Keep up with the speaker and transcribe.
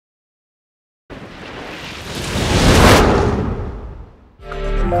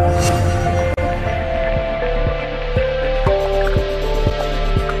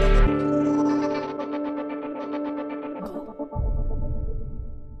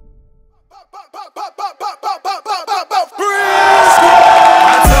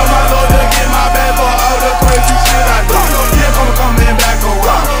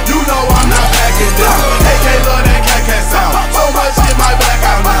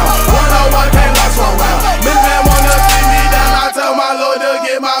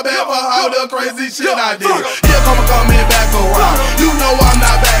crazy shit I did. Here coming back around. You know I'm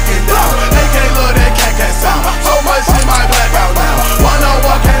not backing down. They can't love that cat sound. So much shit might black out now. One on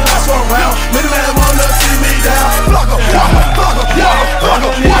one can't last one round. Middleman wanna see me down. Plug em,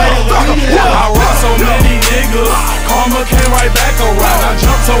 I rock so many niggas. Karma came right back around. I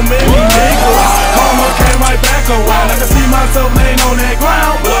jumped so many niggas. Karma came right back around. I can see myself laying on that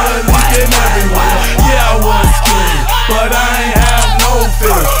ground, blood leaking everywhere. Yeah, I was scared, but I ain't have no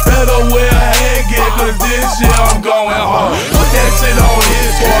fear. Better wear a headgear, cause this year I'm going hard. Put that shit on his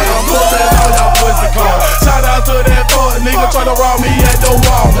squad. I'm pulling all y'all pussy car. Shout out to that fuck nigga try to rob me at the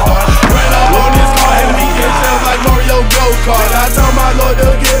Walmart. Ran up on this car, had me in jail like Mario Go-Kart. I told my Lord to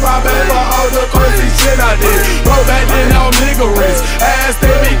get my back for all the crazy shit I did. Bro, back then I'm niggerous. Ass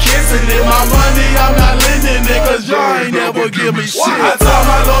they be kissing it. My money I'm not lending it, cause y'all ain't never give me shit. I told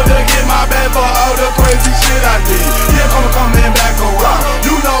my Lord to get my back for all the crazy shit I did. Yeah, coming back around.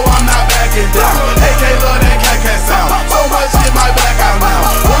 You know I'm not backing down. AK love that cat sound. So much shit might black out now.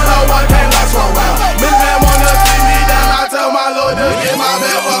 One on one can't last one round. Middleman wanna see me down. I tell my Lord to get my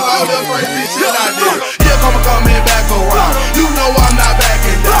back for all the crazy shit I did. Yeah, coming back around. You know I'm not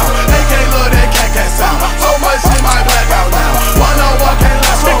backing down. AK love that cat sound. So much shit might black out now. One on one can't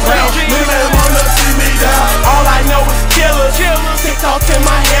last one round. Middleman wanna see me down. All I know is killers. Sick thoughts in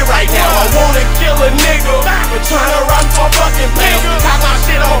my head right now. I wanna kill a nigga, but tryna run for a fucking pound. Cock my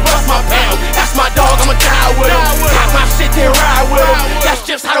shit, I'ma bust my pound. That's my dog, I'ma die with him. Cock my shit, then ride with him. That's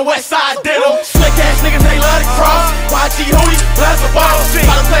just how the West Side did him. Slick ass niggas, they love to cross. YG Hootie, bless the ball. Try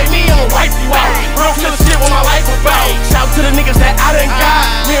to play me, I'ma wipe you out. Real killer shit with my life about. Shout to the niggas that I done got.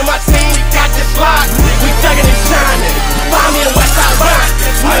 Me and my team, we got this lock. We thuggin' and shining. Find me in West Side Rock.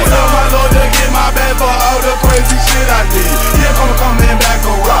 I tell my Lord to get my back for all the crazy shit I did. Yeah, coming back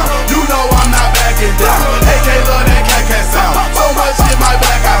around. You know I'm not backing down. AK love that cat sound. So much shit might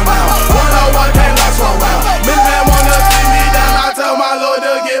black out now. One on one can't last one round. Middleman wanna see me down. I tell my Lord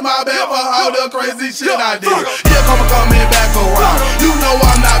to get my back for all the crazy shit I did. Yeah, coming back around. You know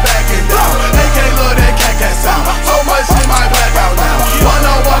I'm not backing down. AK love that cat sound. So much shit might black out now. One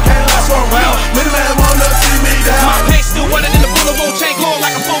on one can't last one round. Middleman wanna see me down. My pace still running in the boulevard, chain glowing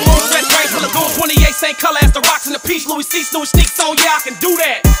like a full moon. Stretch range full of goons, 28 same color as the rocks in the peach. Louis C. Louis sneaks on, yeah, I can do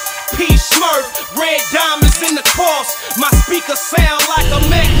that. Peach Smurf, red diamonds in the cross. My speakers sound like a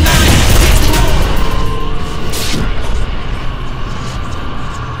Mac